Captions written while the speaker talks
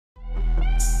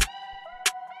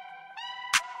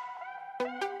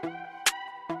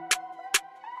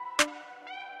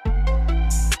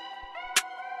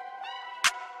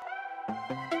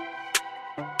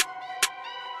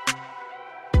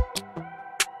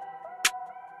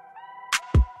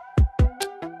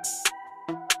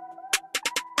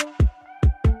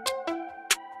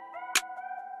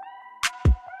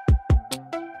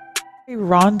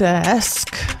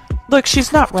Ronda-esque. Look,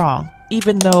 she's not wrong,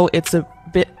 even though it's a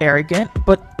bit arrogant,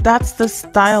 but that's the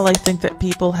style I think that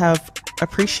people have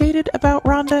appreciated about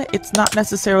Ronda. It's not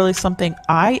necessarily something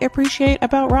I appreciate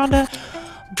about Ronda,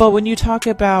 but when you talk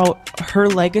about her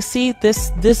legacy,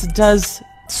 this does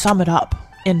sum it up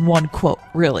in one quote,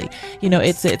 really. You know,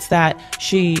 it's that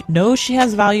she knows she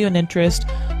has value and interest,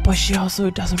 but she also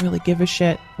doesn't really give a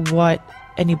shit what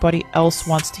anybody else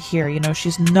wants to hear. You know,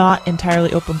 she's not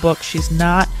entirely open book. She's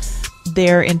not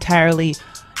there entirely,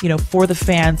 you know, for the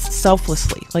fans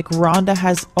selflessly. Like Ronda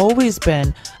has always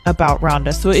been about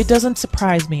Ronda. So it doesn't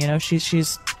surprise me, you know,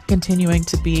 she's continuing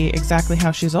to be exactly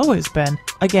how she's always been.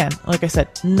 Again, like I said,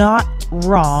 not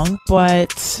wrong,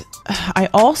 but I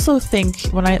also think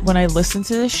when I listen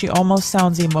to this, she almost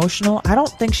sounds emotional. I don't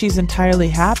think she's entirely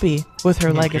happy with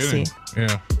her legacy. Kidding.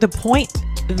 Yeah. The point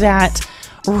that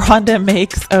Ronda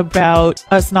makes about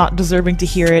us not deserving to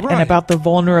hear it, right, and about the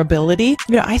vulnerability,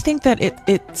 you know, I think that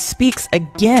it speaks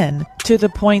again to the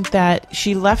point that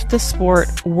she left the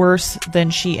sport worse than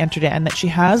she entered it, and that she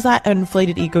has that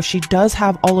inflated ego. She does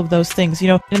have all of those things, you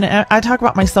know, and I talk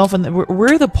about myself, and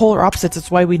we're the polar opposites.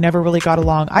 It's why we never really got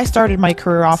along. I started my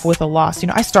career off with a loss. You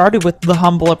know, I started with the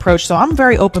humble approach, so I'm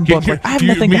very open book. Like, I have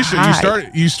nothing to hide.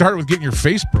 You started with getting your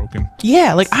face broken.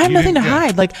 Yeah, like I have nothing to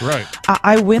hide. Like, right.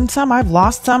 I win some, I've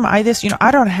lost some. I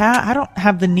don't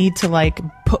have the need to like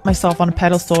put myself on a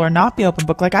pedestal or not be open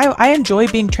book. Like I enjoy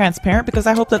being transparent because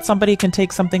I hope that somebody can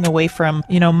take something away from,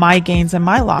 you know, my gains and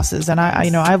my losses. And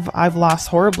I've lost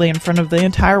horribly in front of the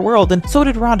entire world, and so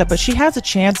did Ronda. But she has a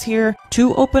chance here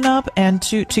to open up and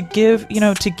to give, you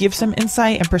know, to give some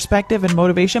insight and perspective and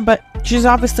motivation. But she's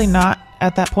obviously not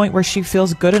at that point where she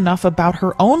feels good enough about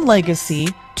her own legacy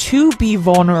to be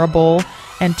vulnerable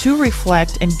and to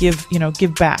reflect and give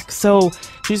back. So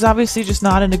she's obviously just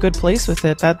not in a good place with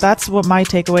it. That's what my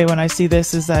takeaway when I see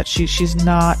this is, that she's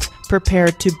not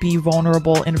prepared to be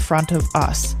vulnerable in front of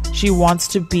us. She wants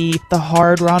to be the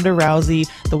hard Ronda Rousey,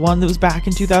 the one that was back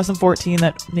in 2014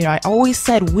 that, you know, I always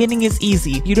said winning is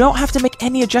easy. You don't have to make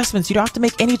any adjustments. You don't have to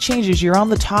make any changes. You're on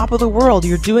the top of the world.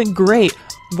 You're doing great.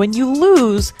 When you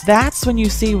lose, that's when you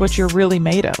see what you're really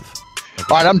made of.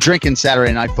 All right, I'm drinking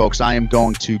Saturday night, folks. I am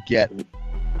going to get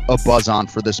a buzz on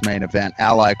for this main event.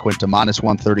 Ally Quinta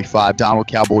 -135, Donald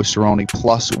Cowboy Cerrone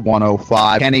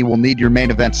 +105. Kenny will need your main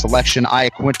event selection.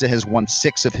 Iaquinta has won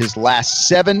 6 of his last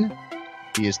 7.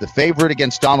 He is the favorite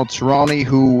against Donald Cerrone,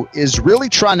 who is really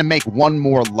trying to make one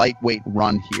more lightweight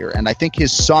run here. And I think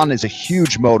his son is a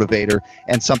huge motivator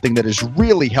and something that has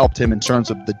really helped him in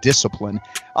terms of the discipline.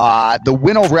 The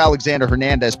win over Alexander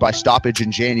Hernandez by stoppage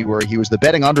in January, he was the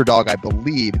betting underdog, I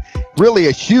believe. Really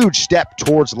a huge step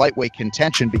towards lightweight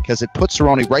contention because it put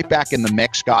Cerrone right back in the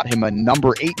mix, got him a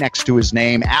number 8 next to his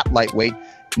name at lightweight.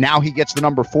 Now he gets the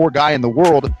number 4 guy in the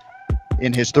world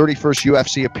in his 31st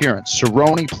UFC appearance.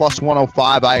 Cerrone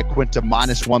 +105, Iaquinta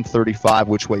 -135.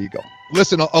 Which way you go?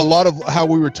 Listen, a lot of how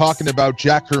we were talking about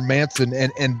Jack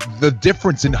Hermanson and the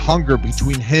difference in hunger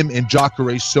between him and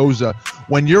Jacare Souza.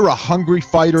 When you're a hungry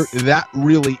fighter, that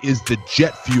really is the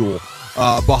jet fuel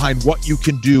behind what you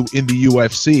can do in the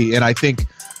UFC. And I think,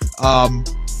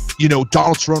 you know,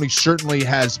 Donald Cerrone certainly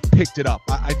has picked it up.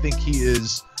 I think he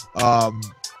is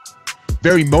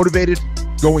very motivated,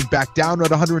 going back down at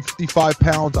 155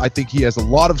 pounds. I think he has a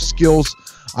lot of skills.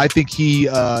 I think he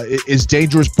is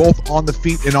dangerous both on the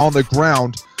feet and on the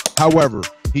ground. However,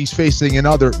 he's facing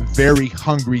another very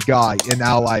hungry guy in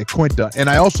Al Iaquinta. And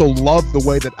I also love the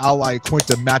way that Al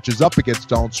Iaquinta matches up against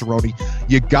Donald Cerrone.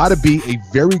 You got to be a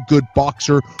very good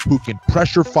boxer who can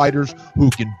pressure fighters, who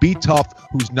can be tough,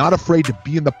 who's not afraid to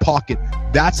be in the pocket.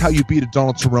 That's how you beat a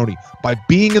Donald Cerrone, by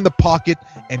being in the pocket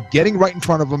and getting right in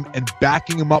front of him and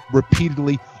backing him up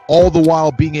repeatedly, all the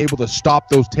while being able to stop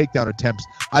those takedown attempts.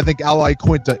 I think Al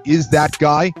Iaquinta is that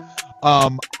guy.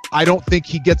 I don't think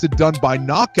he gets it done by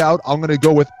knockout. I'm going to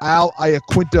go with Al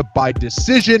Iaquinta by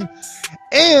decision,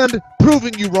 and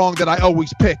proving you wrong that I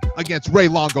always pick against Ray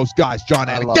Longo's guys. John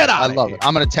Anik, get out of here. I love it.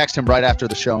 I'm going to text him right after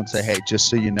the show and say, hey, just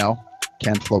so you know,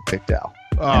 Ken Flo picked Al.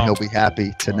 And he'll be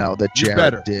happy to know that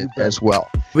Jared did as well.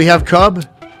 We have Cub.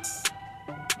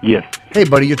 Yes. Hey,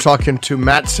 buddy, you're talking to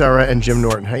Matt Serra and Jim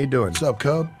Norton. How you doing? What's up,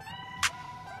 Cub?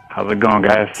 How's it going,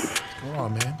 guys? Come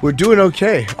on, man. We're doing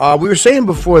okay. We were saying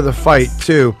before the fight,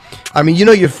 too. I mean, you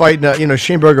know, you're fighting,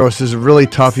 Shane Burgos is really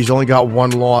tough. He's only got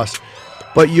 1 loss.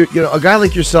 But, you know, a guy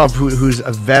like yourself who's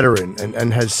a veteran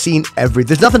and has seen everything.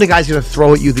 There's nothing a guy's going to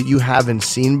throw at you that you haven't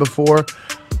seen before.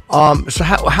 So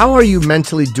how are you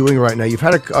mentally doing right now? You've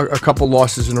had a couple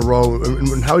losses in a row.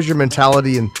 And how's your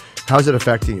mentality and how's it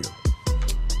affecting you?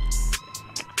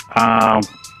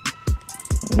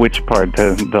 Which part?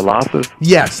 The losses?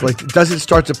 Yes. Like, does it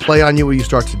start to play on you where you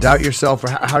start to doubt yourself, or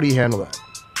how do you handle that?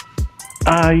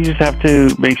 You just have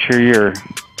to make sure you're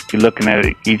looking at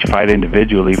each fight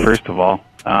individually, first of all,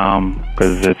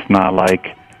 because it's not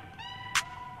like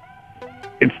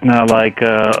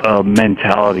a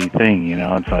mentality thing, you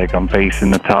know. It's like I'm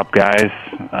facing the top guys,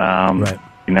 Right.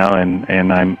 you know,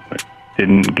 and I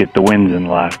didn't get the wins in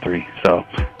the last 3, so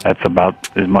that's about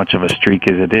as much of a streak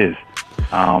as it is.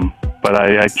 But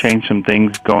I changed some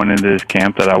things going into this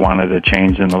camp that I wanted to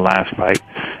change in the last fight,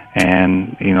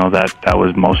 and you know that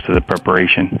was most of the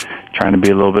preparation, trying to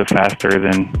be a little bit faster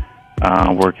than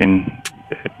working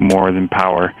more than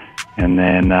power, and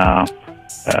then I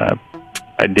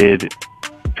did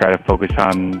try to focus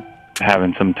on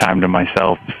having some time to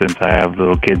myself since I have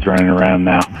little kids running around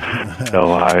now.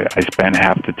 So I spent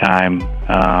half the time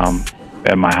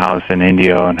at my house in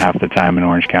Indio and half the time in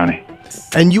Orange County.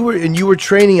 And you were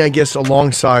training, I guess,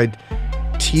 alongside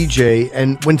TJ.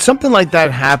 And when something like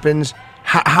that happens,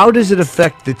 how does it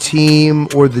affect the team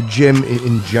or the gym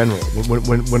in general?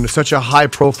 When such a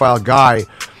high-profile guy,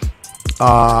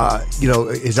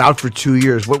 is out for 2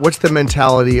 years, what's the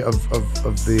mentality of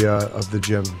the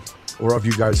gym or of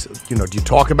you guys? You know, do you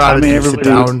talk about it? Do you sit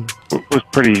down? Was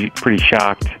pretty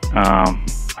shocked.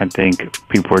 I think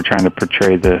people were trying to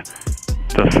portray the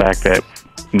fact that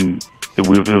it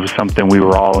was something we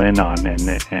were all in on, and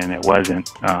it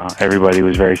wasn't. Everybody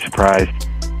was very surprised,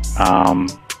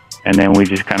 and then we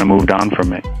just kind of moved on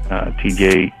from it.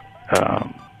 TJ,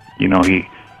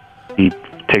 he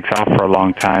takes off for a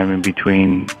long time in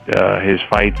between his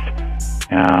fights.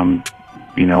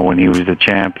 When he was the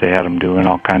champ, they had him doing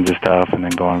all kinds of stuff and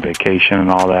then go on vacation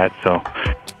and all that. So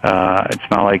it's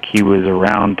not like he was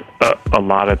around a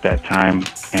lot at that time.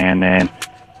 And then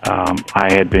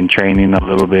I had been training a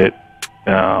little bit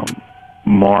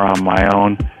more on my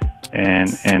own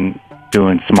and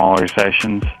doing smaller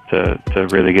sessions to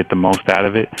really get the most out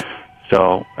of it.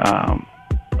 So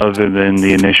other than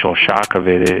the initial shock of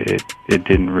it, it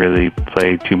didn't really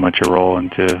play too much a role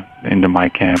into my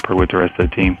camp or with the rest of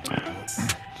the team.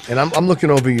 And I'm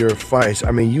looking over your fights.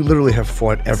 I mean, you literally have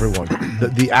fought everyone.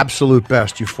 The absolute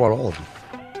best. You fought all of them.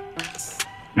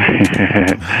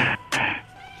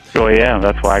 Well, yeah,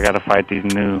 that's why I got to fight these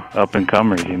new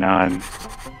up-and-comers, and,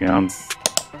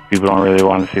 people don't really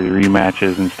want to see the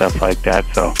rematches and stuff like that.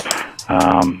 So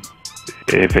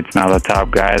if it's not a top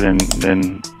guy,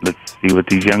 then let's see what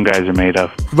these young guys are made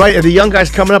of. Right, and the young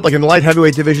guys coming up, like in the light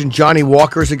heavyweight division, Johnny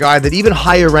Walker's a guy that even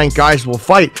higher-ranked guys will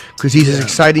fight because he's an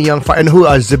exciting young fighter. And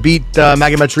Zabit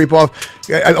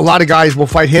Magomedsharipov, a lot of guys will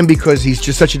fight him because he's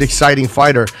just such an exciting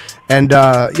fighter. And,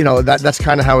 that's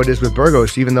kind of how it is with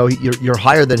Burgos. Even though you're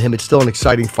higher than him, it's still an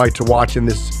exciting fight to watch. And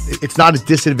it's not a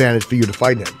disadvantage for you to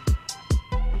fight him.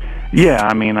 Yeah,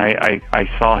 I mean, I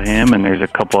saw him, and there's a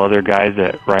couple other guys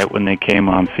that right when they came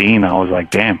on scene, I was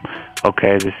like, damn,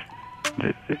 okay,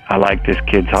 I like this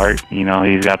kid's heart.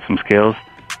 He's got some skills.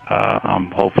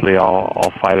 Hopefully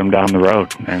I'll fight him down the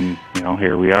road, and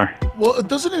here we are. Well,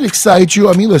 doesn't it excite you?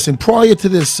 I mean, listen, prior to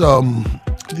this, a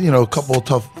couple of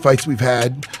tough fights we've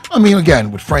had. I mean,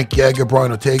 again, with Frank Yeager,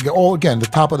 Brian Ortega, all again the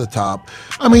top of the top.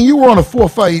 I mean, you were on a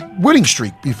 4-fight winning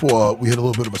streak before we hit a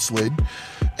little bit of a slid.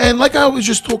 And like I was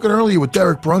just talking earlier with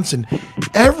Derek Brunson,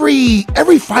 every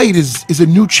fight is a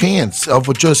new chance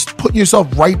of just putting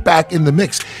yourself right back in the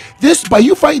mix. By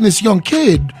you fighting this young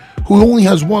kid who only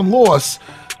has one loss,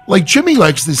 like Jimmy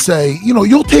likes to say,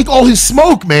 you'll take all his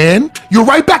smoke, man. You're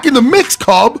right back in the mix,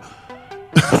 Cub.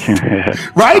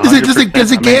 Right?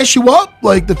 Does it gas you up?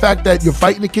 Like the fact that you're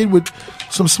fighting a kid with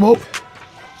some smoke?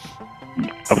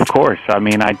 Of course. I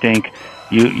mean, I think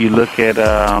you look at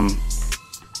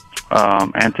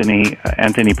Anthony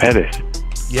Pettis.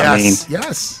 Yes. I mean,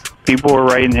 yes. People were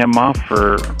writing him off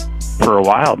for a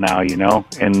while now,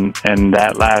 and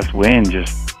that last win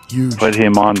just huge. Put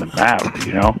him on the map,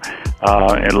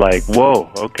 and like, whoa,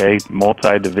 okay,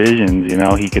 multi-divisions,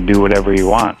 he can do whatever he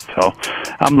wants. So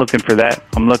I'm looking for that.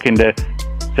 I'm looking to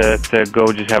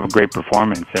go just have a great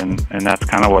performance, and that's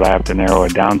kind of what I have to narrow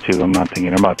it down to. I'm not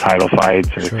thinking about title fights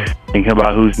or thinking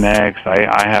about who's next.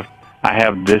 I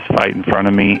have this fight in front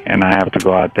of me, and I have to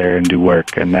go out there and do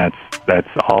work, and that's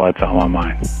all that's on my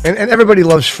mind. And everybody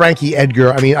loves Frankie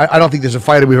Edgar. I mean, I don't think there's a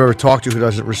fighter we've ever talked to who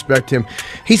doesn't respect him.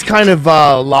 He's kind of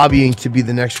lobbying to be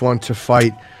the next one to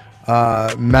fight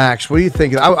Max. What do you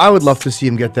think? I would love to see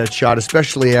him get that shot,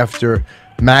 especially after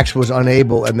Max was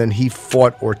unable, and then he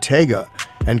fought Ortega,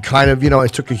 and kind of,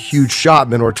 it took a huge shot,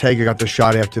 and then Ortega got the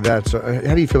shot after that. So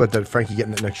how do you feel about that, Frankie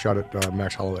getting that next shot at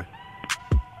Max Holloway?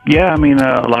 Yeah, I mean,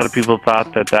 a lot of people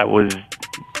thought that was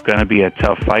going to be a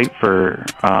tough fight for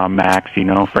Max.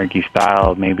 Frankie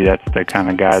style. Maybe that's the kind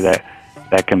of guy that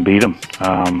can beat him.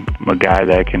 A guy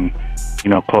that can,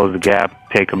 close the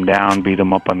gap, take him down, beat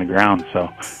him up on the ground.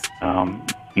 So,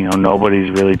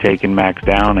 nobody's really taken Max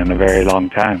down in a very long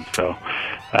time. So,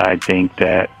 I think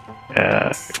that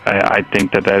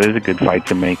that is a good fight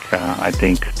to make. I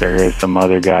think there is some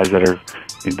other guys that are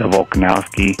the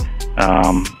Volkanovski.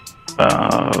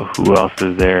 Who else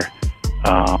is there?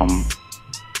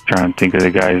 Trying to think of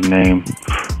the guy's name.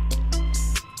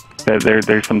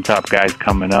 There's some top guys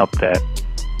coming up that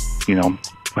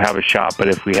have a shot. But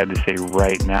if we had to say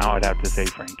right now, I'd have to say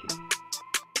Frankie.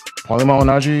 Paulie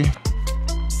Malignaggi.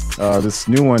 This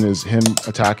new one is him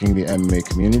attacking the MMA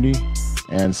community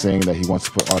and saying that he wants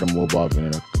to put Artem Lobov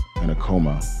in a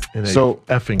coma. In a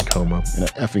effing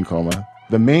coma.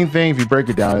 The main thing, if you break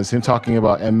it down, is him talking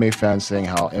about MMA fans saying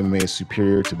how MMA is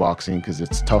superior to boxing because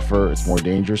it's tougher, it's more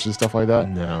dangerous and stuff like that.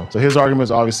 No. So his argument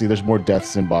is obviously there's more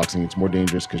deaths in boxing. It's more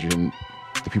dangerous because you're in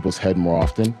the people's head more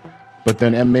often. But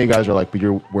then MMA guys are like, but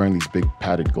you're wearing these big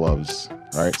padded gloves,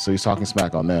 right? So he's talking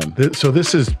smack on them. So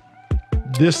this is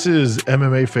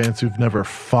MMA fans who've never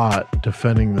fought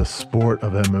defending the sport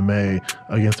of MMA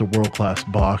against a world-class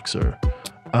boxer.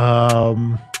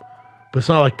 But it's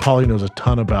not like Paulie knows a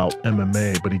ton about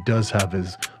MMA, but he does have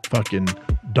his fucking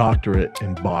doctorate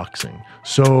in boxing.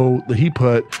 So he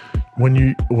put, when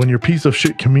your piece of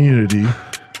shit community,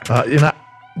 the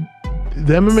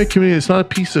MMA community, it's not a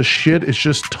piece of shit. It's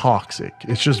just toxic.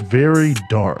 It's just very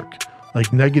dark. Like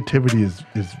negativity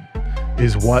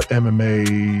is what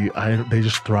MMA. They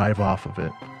just thrive off of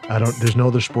it. There's no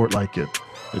other sport like it.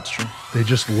 It's true. They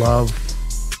just love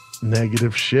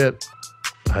negative shit.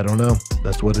 I don't know.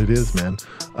 That's what it is, man.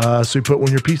 So you put,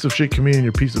 when your piece of shit community and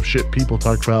your piece of shit people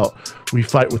talk about we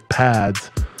fight with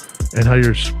pads and how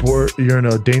you're in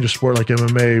a dangerous sport like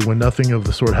MMA when nothing of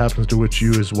the sort happens to which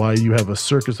you is why you have a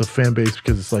circus of fan base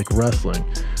because it's like wrestling.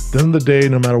 At the end of the day,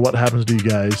 no matter what happens to you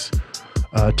guys,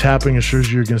 tapping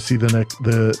assures you're going to see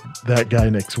that guy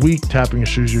next week. Tapping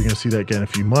assures you're going to see that guy in a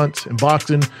few months. In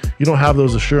boxing, you don't have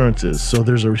those assurances. So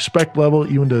there's a respect level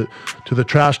even to the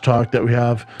trash talk that we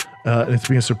have. And it's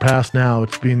being surpassed now.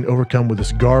 It's being overcome with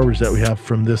this garbage that we have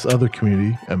from this other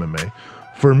community, MMA.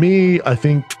 For me, I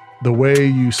think the way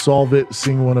you solve it,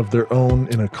 seeing one of their own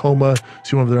in a coma,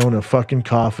 seeing one of their own in a fucking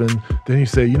coffin, then you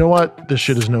say, you know what? This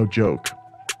shit is no joke.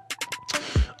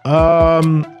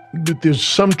 There's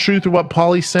some truth to what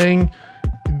Paulie's saying.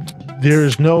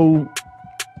 There's no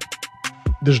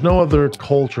other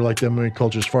culture like the MMA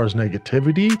culture as far as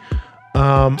negativity.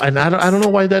 And I don't know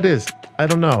why that is. I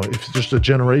don't know if it's just a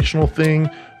generational thing,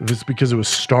 if it's because it was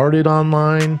started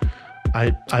online.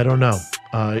 I don't know.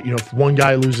 If one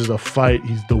guy loses a fight,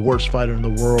 he's the worst fighter in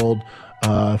the world.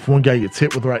 If one guy gets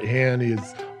hit with the right hand, he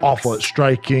is awful at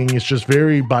striking. It's just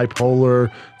very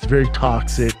bipolar. It's very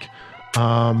toxic.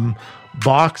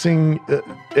 Boxing,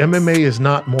 MMA is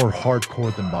not more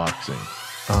hardcore than boxing.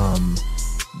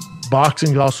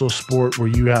 Boxing is also a sport where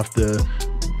you have to,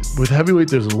 with heavyweight,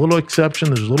 there's a little exception,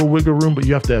 there's a little wiggle room, but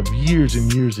you have to have years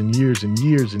and years and years and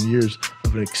years and years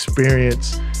of an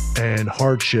experience and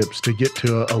hardships to get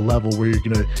to a level where you're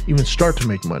going to even start to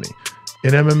make money.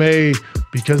 In MMA,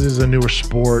 because it's a newer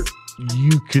sport,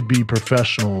 you could be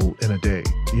professional in a day.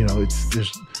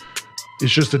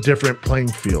 It's just a different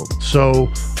playing field. So,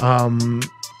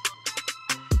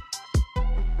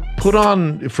 put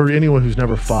on, for anyone who's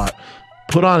never fought,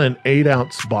 put on an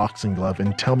 8-ounce boxing glove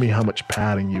and tell me how much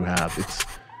padding you have.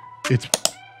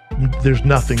 There's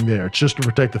nothing there. It's just to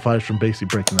protect the fighters from basically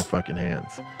breaking their fucking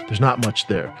hands. There's not much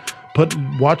there.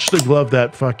 Watch the glove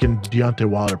that fucking Deontay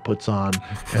Wilder puts on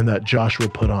and that Joshua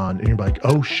put on, and you're like,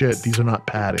 oh shit, these are not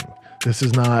padding. It's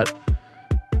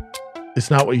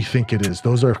not what you think it is.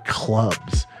 Those are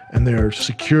clubs, and they're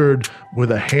secured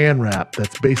with a hand wrap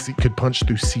that's basically could punch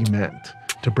through cement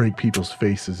to break people's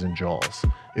faces and jaws.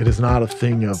 It is not a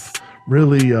thing of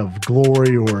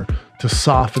glory or to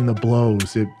soften the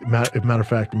blows. Matter of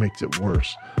fact, it makes it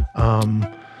worse.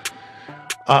 But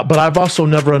I've also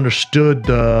never understood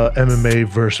the MMA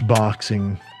versus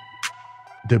boxing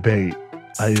debate.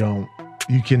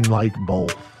 You can like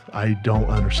both. I don't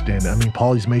understand it. I mean,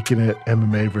 Paulie's making it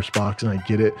MMA versus boxing. I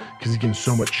get it because he's getting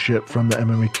so much shit from the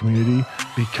MMA community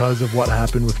because of what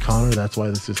happened with Conor. That's why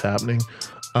this is happening.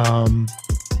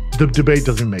 The debate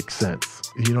doesn't make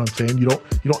sense. You know what I'm saying? You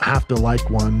don't have to like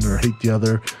one or hate the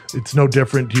other. It's no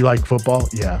different. Do you like football?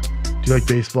 Yeah. Do you like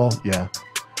baseball? Yeah.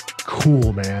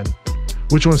 Cool, man.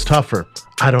 Which one's tougher?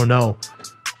 I don't know.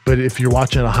 But if you're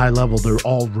watching at a high level, they're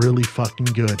all really fucking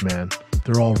good, man.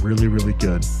 They're all really, really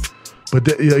good. But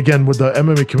again, with the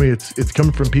MMA community, it's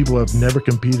coming from people who have never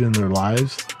competed in their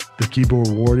lives, the keyboard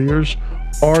warriors,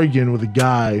 arguing with a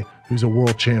guy who's a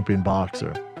world champion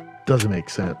boxer. Doesn't make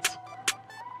sense.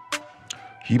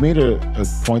 He made a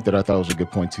point that I thought was a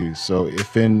good point too. So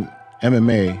if in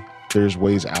MMA there's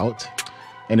ways out,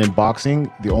 and in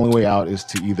boxing the only way out is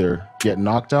to either get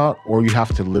knocked out or you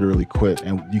have to literally quit,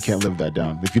 and you can't live that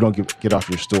down if you don't get off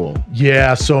your stool.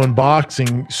 Yeah, so in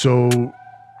boxing,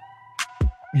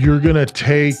 you're gonna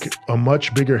take a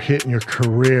much bigger hit in your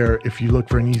career if you look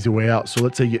for an easy way out. So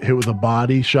let's say you get hit with a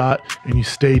body shot and you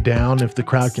stay down. If the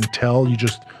crowd can tell you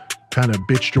just kind of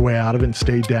bitched your way out of it and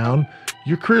stayed down,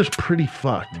 your career's pretty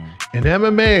fucked. In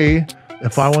MMA,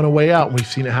 if I want a way out, and we've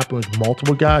seen it happen with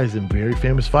multiple guys and very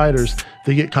famous fighters,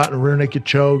 they get caught in a rear naked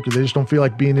choke, or they just don't feel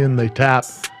like being in, they tap.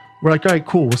 We're like, all right,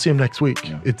 cool, we'll see him next week.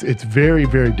 Yeah. It's very,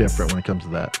 very different when it comes to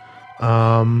that.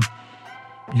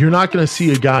 You're not going to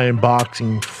see a guy in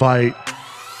boxing fight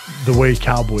the way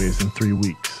Cowboy is in 3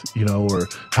 weeks, or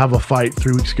have a fight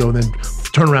 3 weeks ago and then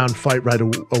turn around and fight right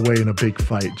away in a big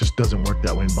fight. It just doesn't work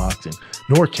that way in boxing.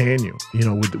 Nor can you,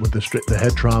 with the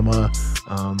head trauma.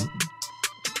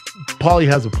 Paulie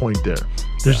has a point there.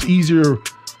 There's easier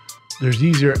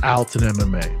outs in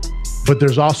MMA, but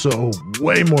there's also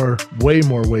way more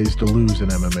ways to lose in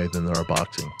MMA than there are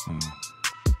boxing.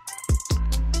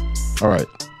 All right.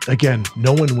 Again,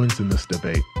 no one wins in this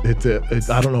debate. I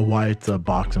don't know why it's a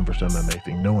boxing versus MMA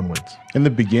thing. No one wins. In the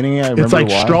beginning, I remember it's like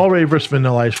why. strawberry versus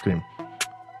vanilla ice cream.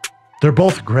 They're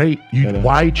both great.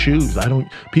 Why choose?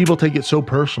 People take it so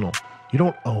personal. You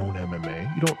don't own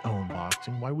MMA. You don't own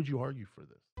boxing. Why would you argue for this?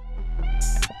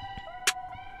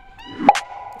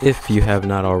 If you have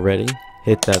not already,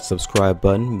 hit that subscribe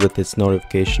button with its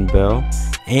notification bell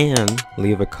and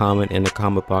leave a comment in the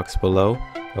comment box below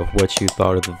of what you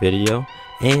thought of the video,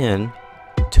 and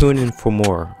tune in for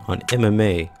more on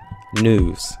MMA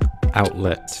News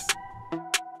Outlet.